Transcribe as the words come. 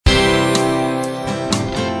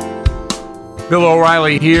Bill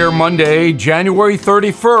O'Reilly here, Monday, January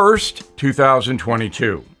 31st,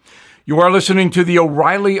 2022. You are listening to the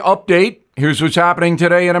O'Reilly Update. Here's what's happening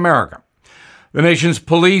today in America. The nation's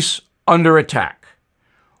police under attack.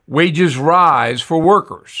 Wages rise for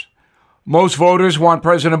workers. Most voters want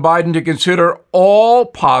President Biden to consider all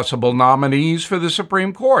possible nominees for the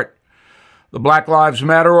Supreme Court. The Black Lives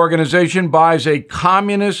Matter organization buys a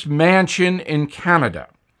communist mansion in Canada.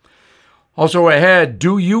 Also ahead,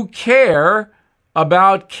 do you care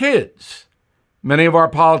about kids? Many of our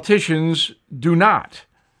politicians do not.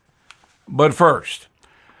 But first,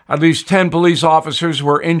 at least 10 police officers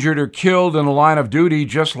were injured or killed in the line of duty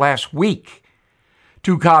just last week.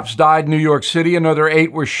 2 cops died in New York City. Another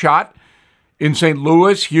 8 were shot in St.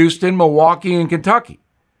 Louis, Houston, Milwaukee, and Kentucky.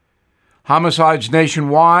 Homicides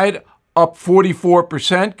nationwide up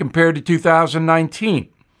 44% compared to 2019.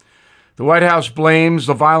 The White House blames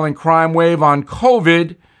the violent crime wave on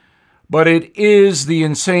COVID, but it is the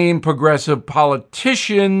insane progressive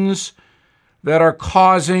politicians that are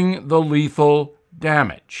causing the lethal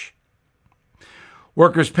damage.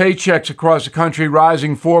 Workers' paychecks across the country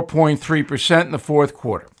rising 4.3% in the fourth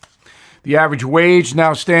quarter. The average wage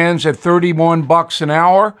now stands at $31 an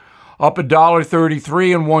hour, up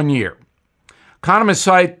 $1.33 in 1 year. Economists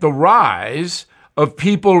cite the rise of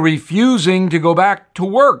people refusing to go back to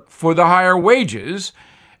work for the higher wages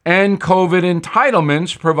and COVID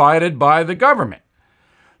entitlements provided by the government.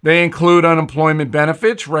 They include unemployment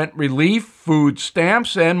benefits, rent relief, food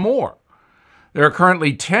stamps, and more. There are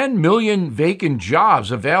currently 10 million vacant jobs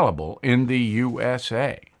available in the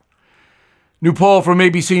USA. New poll from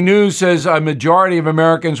ABC News says a majority of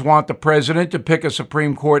Americans want the president to pick a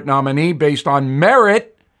Supreme Court nominee based on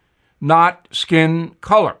merit, not skin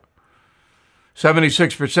color.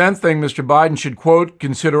 76% think Mr. Biden should, quote,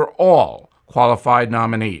 consider all qualified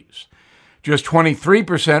nominees. Just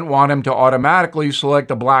 23% want him to automatically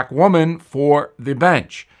select a black woman for the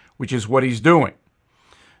bench, which is what he's doing.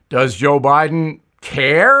 Does Joe Biden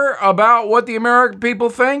care about what the American people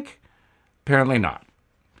think? Apparently not.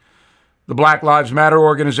 The Black Lives Matter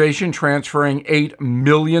organization transferring $8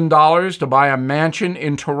 million to buy a mansion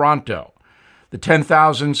in Toronto. The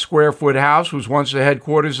 10,000 square foot house was once the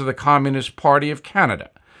headquarters of the Communist Party of Canada.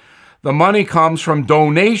 The money comes from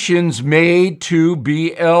donations made to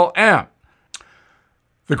BLM.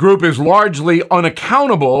 The group is largely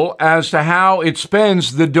unaccountable as to how it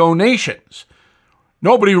spends the donations.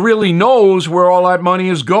 Nobody really knows where all that money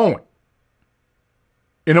is going.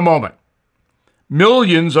 In a moment,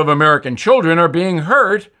 millions of American children are being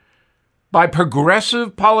hurt by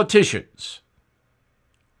progressive politicians.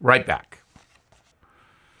 Right back.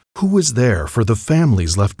 Who is there for the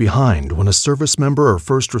families left behind when a service member or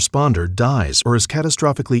first responder dies or is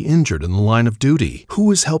catastrophically injured in the line of duty?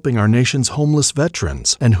 Who is helping our nation's homeless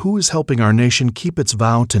veterans? And who is helping our nation keep its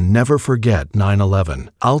vow to never forget 9/11?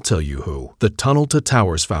 I'll tell you who. The Tunnel to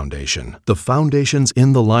Towers Foundation. The foundation's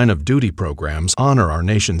In the Line of Duty programs honor our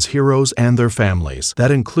nation's heroes and their families.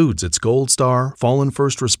 That includes its Gold Star, Fallen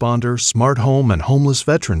First Responder, Smart Home, and Homeless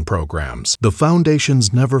Veteran programs. The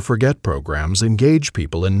foundation's Never Forget programs engage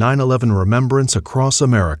people in 9/11 remembrance across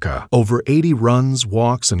America. Over 80 runs,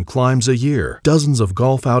 walks, and climbs a year, dozens of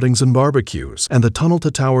golf outings and barbecues, and the Tunnel to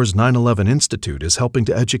Towers 9/11 Institute is helping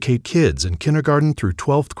to educate kids in kindergarten through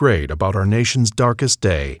 12th grade about our nation's darkest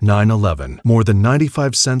day, 9/11. More than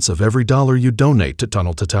 95 cents of every dollar you donate to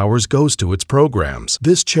Tunnel to Towers goes to its programs.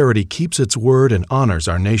 This charity keeps its word and honors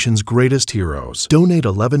our nation's greatest heroes. Donate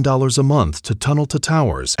 $11 a month to Tunnel to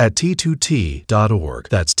Towers at T2T.org.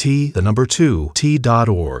 That's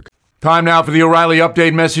T2T.org. Time now for the O'Reilly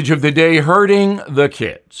Update message of the day, hurting the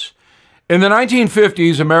kids. In the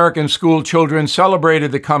 1950s, American school children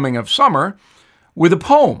celebrated the coming of summer with a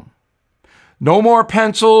poem. No more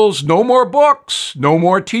pencils, no more books, no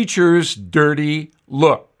more teachers' dirty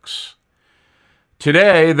looks.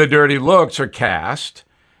 Today, the dirty looks are cast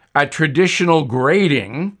at traditional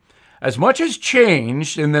grading. As much has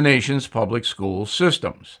changed in the nation's public school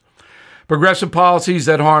systems. Progressive policies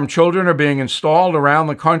that harm children are being installed around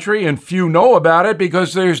the country, and few know about it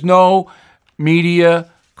because there's no media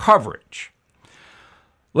coverage.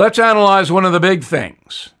 Let's analyze one of the big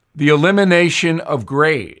things, the elimination of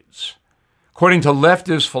grades. According to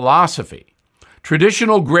leftist philosophy,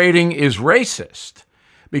 traditional grading is racist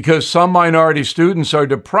because some minority students are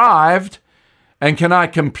deprived and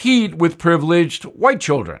cannot compete with privileged white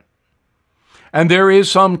children. And there is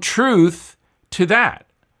some truth to that.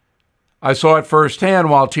 I saw it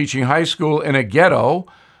firsthand while teaching high school in a ghetto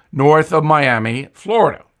north of Miami,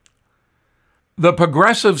 Florida. The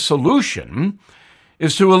progressive solution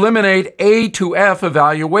is to eliminate A to F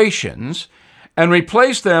evaluations and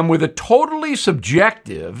replace them with a totally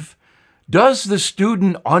subjective, does the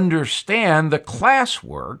student understand the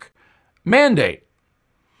classwork mandate.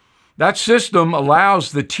 That system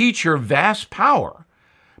allows the teacher vast power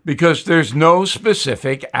because there's no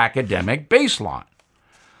specific academic baseline.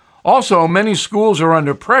 Also, many schools are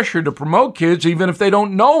under pressure to promote kids even if they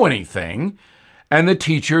don't know anything, and the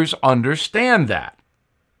teachers understand that.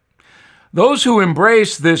 Those who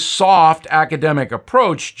embrace this soft academic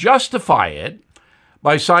approach justify it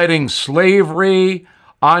by citing slavery,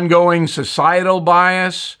 ongoing societal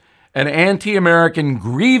bias, and anti-American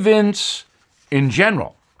grievance in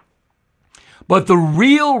general. But the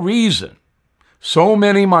real reason so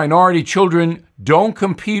many minority children don't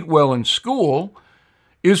compete well in school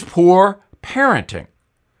is poor parenting.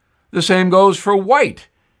 The same goes for white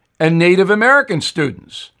and Native American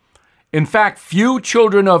students. In fact, few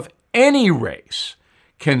children of any race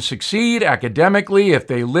can succeed academically if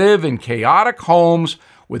they live in chaotic homes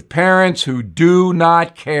with parents who do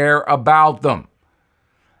not care about them.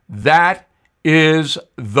 That is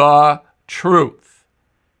the truth.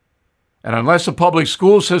 And unless the public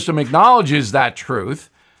school system acknowledges that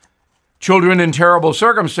truth, children in terrible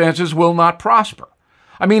circumstances will not prosper.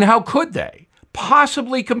 I mean, how could they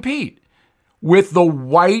possibly compete with the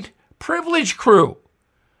white privilege crew?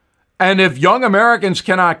 And if young Americans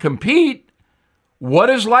cannot compete,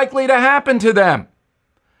 what is likely to happen to them?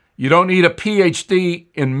 You don't need a PhD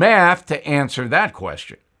in math to answer that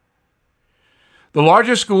question. The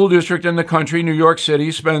largest school district in the country, New York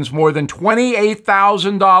City, spends more than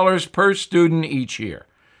 $28,000 per student each year.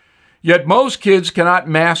 Yet most kids cannot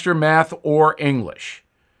master math or English.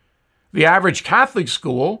 The average Catholic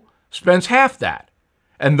school spends half that,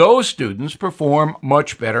 and those students perform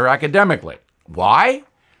much better academically. Why?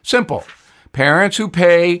 Simple. Parents who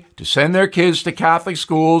pay to send their kids to Catholic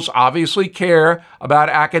schools obviously care about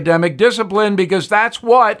academic discipline because that's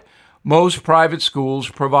what most private schools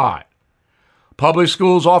provide. Public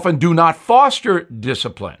schools often do not foster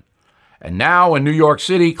discipline. And now in New York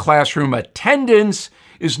City, classroom attendance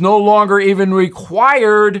is no longer even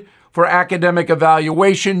required for academic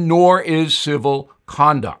evaluation, nor is civil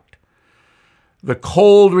conduct. The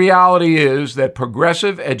cold reality is that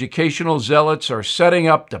progressive educational zealots are setting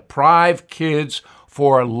up deprived kids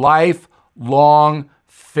for lifelong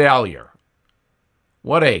failure.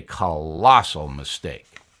 What a colossal mistake.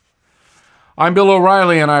 I'm Bill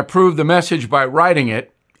O'Reilly, and I approve the message by writing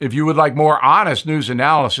it. If you would like more honest news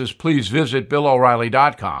analysis, please visit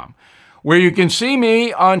BillO'Reilly.com, where you can see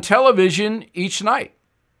me on television each night.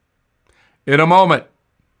 In a moment,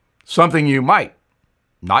 something you might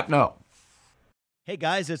not know. Hey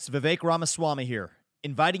guys, it's Vivek Ramaswamy here,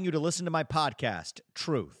 inviting you to listen to my podcast,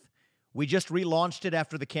 Truth. We just relaunched it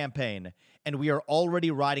after the campaign, and we are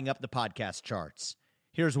already riding up the podcast charts.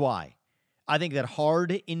 Here's why. I think that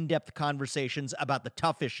hard, in-depth conversations about the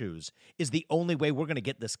tough issues is the only way we're going to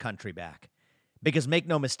get this country back. Because make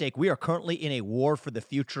no mistake, we are currently in a war for the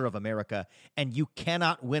future of America, and you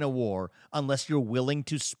cannot win a war unless you're willing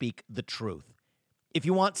to speak the truth. If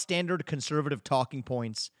you want standard conservative talking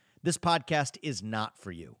points, this podcast is not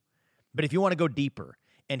for you. But if you want to go deeper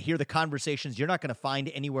and hear the conversations you're not going to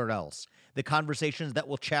find anywhere else, the conversations that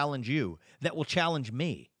will challenge you, that will challenge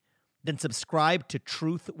me, then subscribe to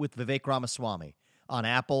Truth with Vivek Ramaswamy on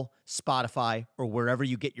Apple, Spotify, or wherever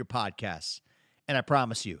you get your podcasts. And I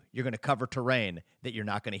promise you, you're going to cover terrain that you're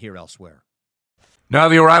not going to hear elsewhere. Now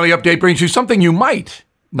the O'Reilly Update brings you something you might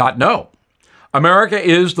not know. America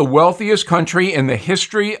is the wealthiest country in the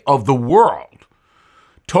history of the world.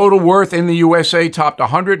 Total worth in the USA topped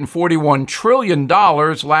 $141 trillion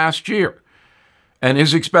last year and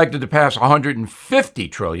is expected to pass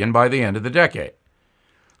 $150 trillion by the end of the decade.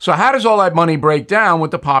 So how does all that money break down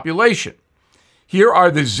with the population? Here are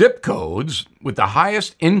the zip codes with the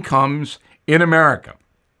highest incomes in America.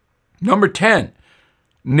 Number 10,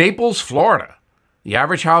 Naples, Florida. The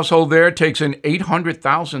average household there takes in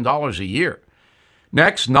 $800,000 a year.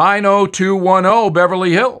 Next, 90210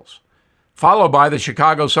 Beverly Hills, followed by the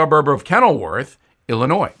Chicago suburb of Kenilworth,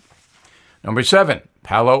 Illinois. Number 7,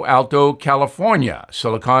 Palo Alto, California,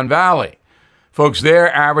 Silicon Valley. Folks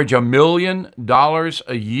there average $1 million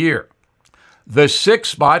a year. The 6th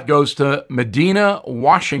spot goes to Medina,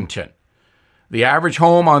 Washington. The average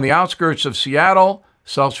home on the outskirts of Seattle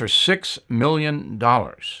sells for $6 million.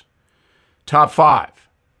 Top 5,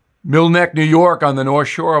 Mill Neck, New York on the North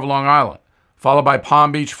Shore of Long Island, followed by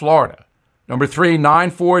Palm Beach, Florida. Number 3,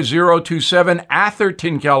 94027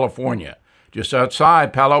 Atherton, California, just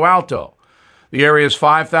outside Palo Alto. The area's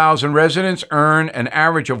 5,000 residents earn an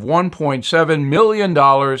average of $1.7 million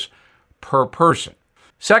per person.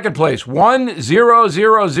 Second place,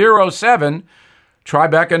 10007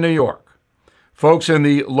 Tribeca, New York. Folks in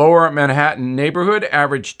the lower Manhattan neighborhood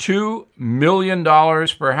average $2 million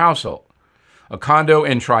per household. A condo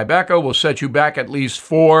in Tribeca will set you back at least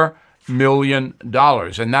 $4 million,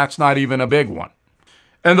 and that's not even a big one.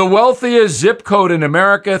 And the wealthiest zip code in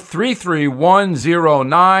America,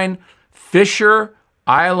 33109, Fisher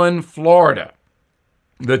Island, Florida.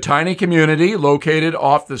 The tiny community located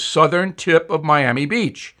off the southern tip of Miami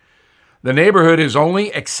Beach. The neighborhood is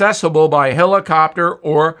only accessible by helicopter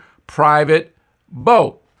or private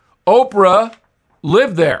boat. Oprah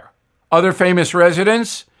lived there. Other famous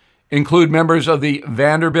residents include members of the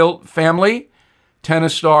Vanderbilt family,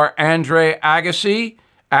 tennis star Andre Agassi,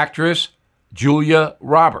 actress Julia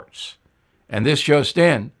Roberts. And this just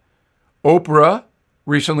in, Oprah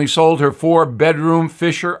recently sold her 4-bedroom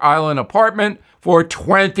Fisher Island apartment for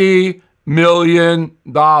 $20 million.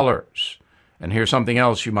 And here's something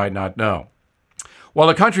else you might not know. While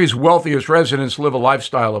the country's wealthiest residents live a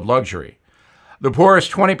lifestyle of luxury, the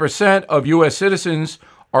poorest 20% of U.S. citizens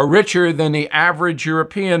are richer than the average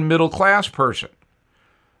European middle-class person.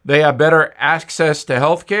 They have better access to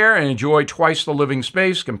health care and enjoy twice the living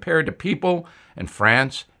space compared to people in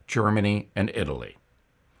France, Germany, and Italy.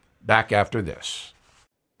 Back after this.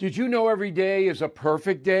 Did you know every day is a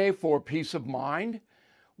perfect day for peace of mind?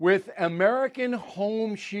 With American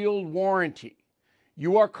Home Shield Warranty,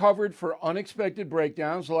 you are covered for unexpected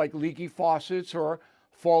breakdowns like leaky faucets or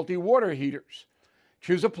faulty water heaters.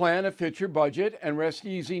 Choose a plan that fits your budget and rest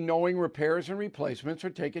easy knowing repairs and replacements are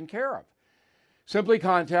taken care of. Simply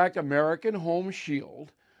contact American Home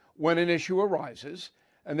Shield when an issue arises,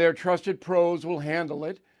 and their trusted pros will handle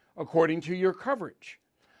it according to your coverage.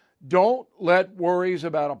 Don't let worries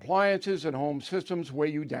about appliances and home systems weigh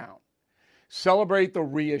you down. Celebrate the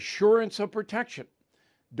reassurance of protection.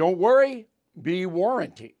 Don't worry, be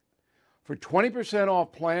warranty. For 20%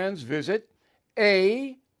 off plans, visit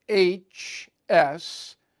ahs.com/bill.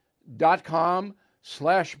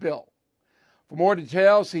 For more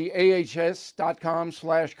details, see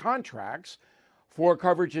ahs.com/contracts for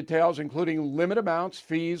coverage details, including limit amounts,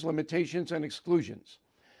 fees, limitations, and exclusions.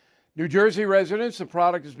 New Jersey residents, the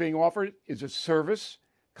product is being offered is a service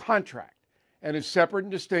contract and is separate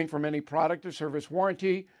and distinct from any product or service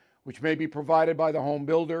warranty, which may be provided by the home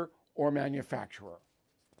builder or manufacturer.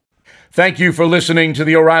 Thank you for listening to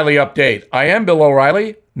the O'Reilly Update. I am Bill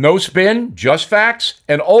O'Reilly. No spin, just facts,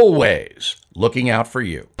 and always looking out for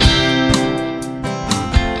you.